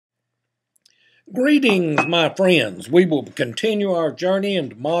Greetings, my friends. We will continue our journey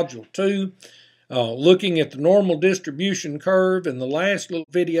into Module 2, looking at the normal distribution curve. In the last little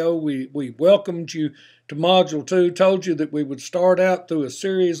video, we welcomed you to Module 2, told you that we would start out through a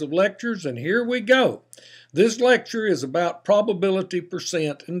series of lectures, and here we go. This lecture is about probability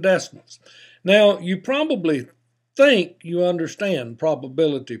percent and decimals. Now, you probably think you understand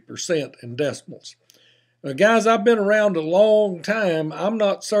probability percent and decimals. Guys, I've been around a long time. I'm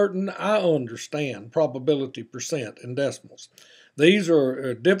not certain I understand probability percent and decimals. These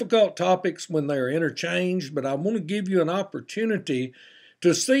are difficult topics when they are interchanged, but I want to give you an opportunity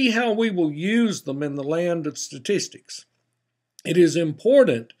to see how we will use them in the land of statistics. It is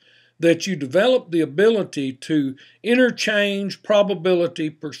important that you develop the ability to interchange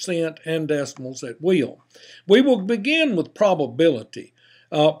probability, percent, and decimals at will. We will begin with probability.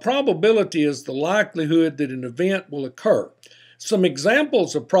 Probability is the likelihood that an event will occur. Some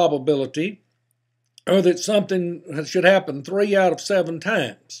examples of probability are that something should happen 3 out of 7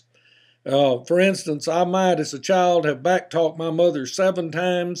 times. For instance, I might, as a child, have backtalked my mother 7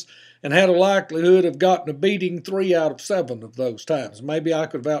 times and had a likelihood of gotten a beating 3 out of 7 of those times. Maybe I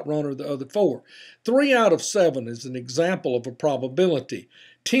could have outrun her the other 4. 3 out of 7 is an example of a probability.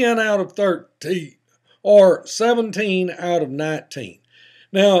 10 out of 13 or 17 out of 19.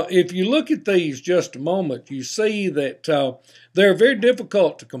 Now, if you look at these just a moment, you see that they're very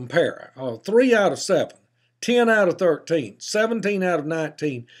difficult to compare. 3 out of 7, 10 out of 13, 17 out of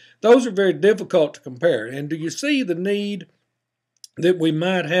 19, those are very difficult to compare. And do you see the need that we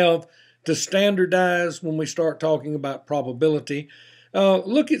might have to standardize when we start talking about probability?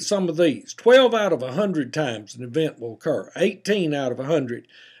 Look at some of these. 12 out of 100 times an event will occur. 18 out of 100.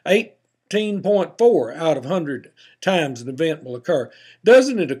 18.4 out of 100 times an event will occur.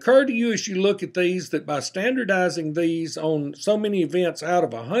 Doesn't it occur to you as you look at these that by standardizing these on so many events out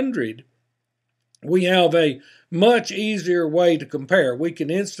of 100, we have a much easier way to compare? We can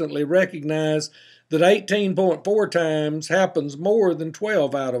instantly recognize that 18.4 times happens more than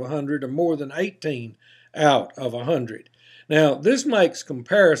 12 out of 100 or more than 18 out of 100. Now, this makes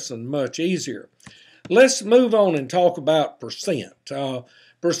comparison much easier. Let's move on and talk about percent.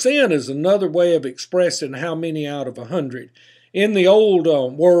 Percent is another way of expressing how many out of 100. In the old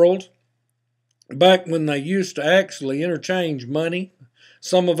world, back when they used to actually interchange money,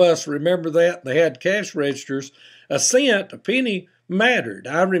 some of us remember that. They had cash registers. A cent, a penny, mattered.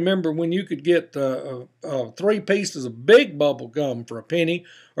 I remember when you could get 3 pieces of big bubble gum for a penny,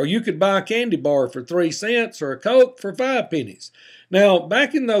 or you could buy a candy bar for 3 cents or a Coke for 5 pennies. Now,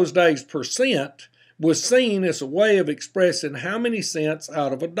 back in those days, percent was seen as a way of expressing how many cents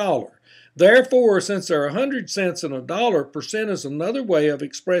out of a dollar. Therefore, since there are 100 cents in a dollar, percent is another way of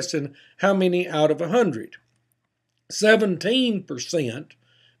expressing how many out of 100. 17%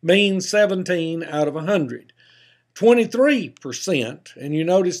 means 17 out of 100. 23%, and you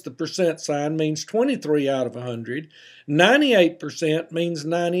notice the percent sign means 23 out of 100. 98% means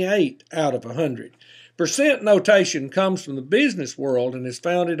 98 out of 100. Percent notation comes from the business world and is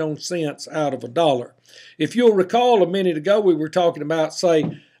founded on cents out of a dollar. If you'll recall, a minute ago we were talking about,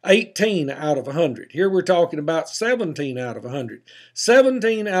 say, 18 out of 100. Here we're talking about 17 out of 100.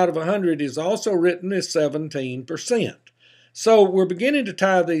 17 out of 100 is also written as 17%. So we're beginning to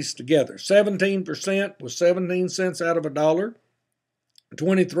tie these together. 17% was 17 cents out of a dollar.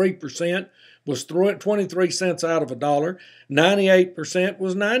 23% was 23 cents out of a dollar. 98%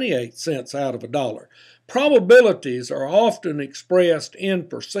 was 98 cents out of a dollar. Probabilities are often expressed in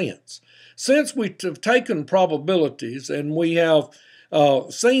percents. Since we have taken probabilities and we have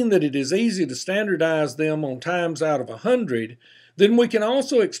seen that it is easy to standardize them on times out of 100, then we can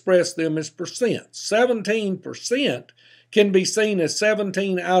also express them as percents. 17% can be seen as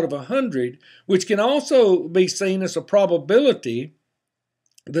 17 out of 100, which can also be seen as a probability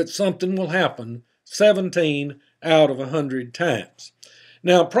that something will happen 17 out of 100 times.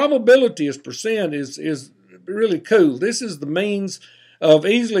 Now, probability as percent is really cool. This is the means of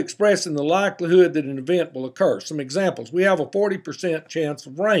easily expressing the likelihood that an event will occur. Some examples. We have a 40% chance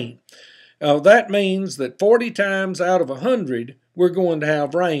of rain. That means that 40 times out of 100, we're going to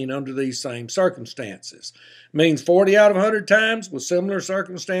have rain under these same circumstances. Means 40 out of 100 times with similar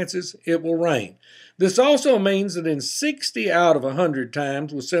circumstances, it will rain. This also means that in 60 out of 100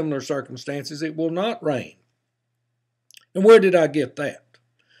 times with similar circumstances, it will not rain. And where did I get that?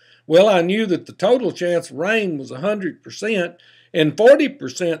 Well, I knew that the total chance of rain was 100%. And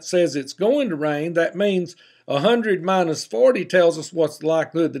 40% says it's going to rain. That means 100 minus 40 tells us what's the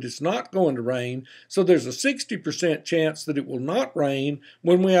likelihood that it's not going to rain. So there's a 60% chance that it will not rain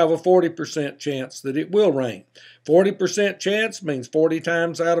when we have a 40% chance that it will rain. 40% chance means 40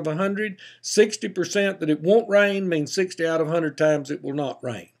 times out of 100. 60% that it won't rain means 60 out of 100 times it will not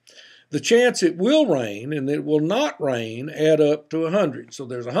rain. The chance it will rain and that it will not rain add up to 100. So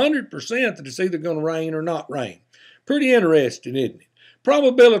there's 100% that it's either going to rain or not rain. Pretty interesting, isn't it?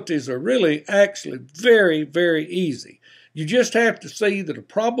 Probabilities are really actually very, very easy. You just have to see that a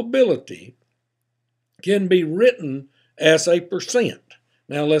probability can be written as a percent.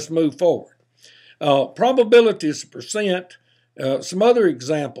 Now let's move forward. Probability is a percent. Some other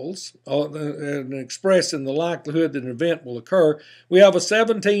examples expressing the likelihood that an event will occur. We have a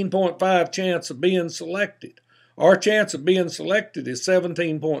 17.5 chance of being selected. Our chance of being selected is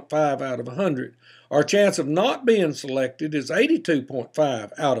 17.5 out of 100. Our chance of not being selected is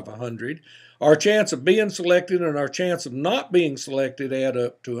 82.5 out of 100. Our chance of being selected and our chance of not being selected add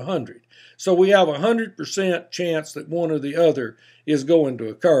up to 100. So we have a 100% chance that one or the other is going to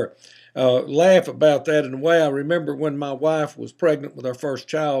occur. Laugh about that in a way. I remember when my wife was pregnant with our first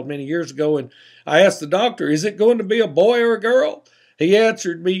child many years ago, and I asked the doctor, is it going to be a boy or a girl? He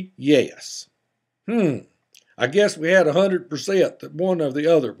answered me, yes. I guess we had 100% that one or the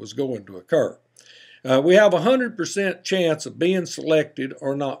other was going to occur. We have a 100% chance of being selected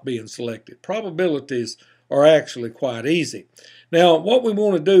or not being selected. Probabilities are actually quite easy. Now, what we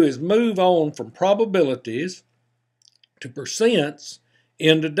want to do is move on from probabilities to percents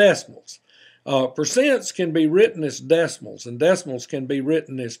into decimals. Percents can be written as decimals, and decimals can be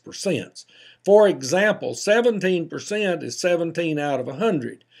written as percents. For example, 17% is 17 out of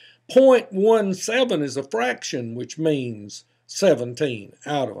 100. 0.17 is a fraction, which means 17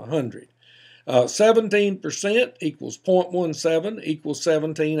 out of 100. 17% equals 0.17 equals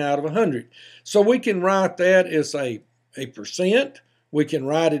 17 out of 100. So we can write that as a percent, we can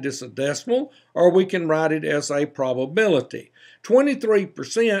write it as a decimal, or we can write it as a probability.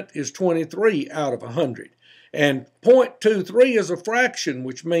 23% is 23 out of 100. And 0.23 is a fraction,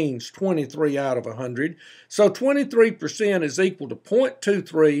 which means 23 out of 100. So 23% is equal to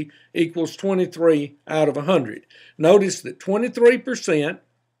 0.23 equals 23 out of 100. Notice that 23%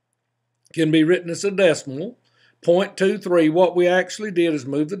 can be written as a decimal. 0.23, what we actually did is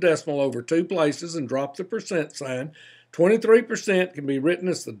move the decimal over 2 places and drop the percent sign. 23% can be written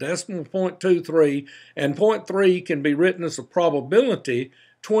as the decimal 0.23, and 0.3 can be written as a probability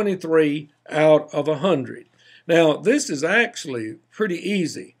 23 out of 100. Now, this is actually pretty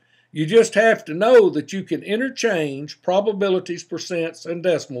easy. You just have to know that you can interchange probabilities, percents, and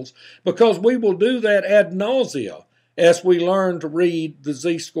decimals, because we will do that ad nauseum as we learn to read the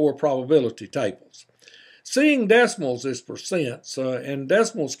z-score probability tables. Seeing decimals as percents, and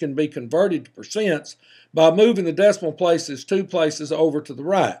decimals can be converted to percents by moving the decimal places 2 places over to the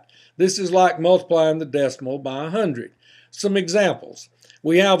right. This is like multiplying the decimal by 100. Some examples.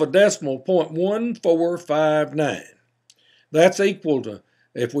 We have a decimal 0.1459. That's equal to,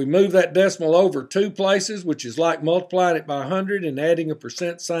 if we move that decimal over 2 places, which is like multiplying it by 100 and adding a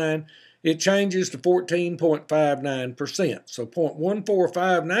percent sign, it changes to 14.59%. So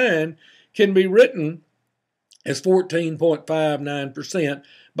 0.1459 can be written as 14.59%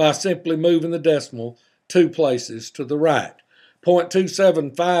 by simply moving the decimal 2 places to the right.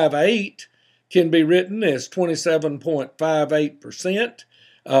 0.2758 can be written as 27.58%.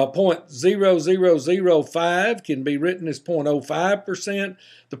 0.0005 can be written as 0.05%.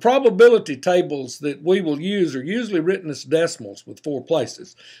 The probability tables that we will use are usually written as decimals with 4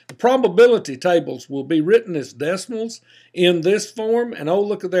 places. The probability tables will be written as decimals in this form, and oh,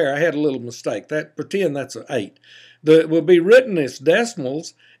 look at there, I had a little mistake. Pretend that's an 8. It will be written as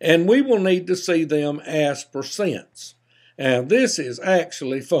decimals, and we will need to see them as percents. And this is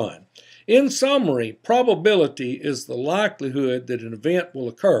actually fun. In summary, probability is the likelihood that an event will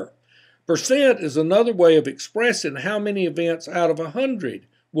occur. Percent is another way of expressing how many events out of 100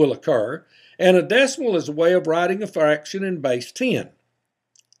 will occur, and a decimal is a way of writing a fraction in base 10.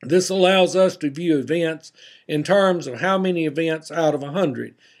 This allows us to view events in terms of how many events out of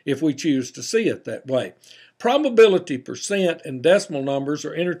 100, if we choose to see it that way. Probability, percent, and decimal numbers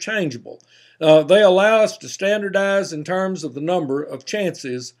are interchangeable. They allow us to standardize in terms of the number of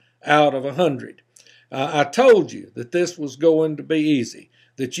chances out of 100. I told you that this was going to be easy,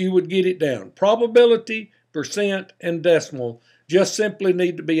 that you would get it down. Probability, percent, and decimal just simply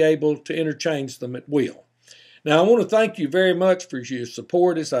need to be able to interchange them at will. Now, I want to thank you very much for your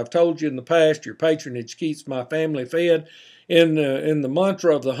support. As I've told you in the past, your patronage keeps my family fed. In the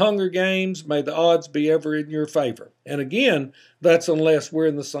mantra of the Hunger Games, may the odds be ever in your favor. And again, that's unless we're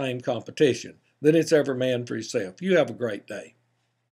in the same competition. Then it's every man for himself. You have a great day.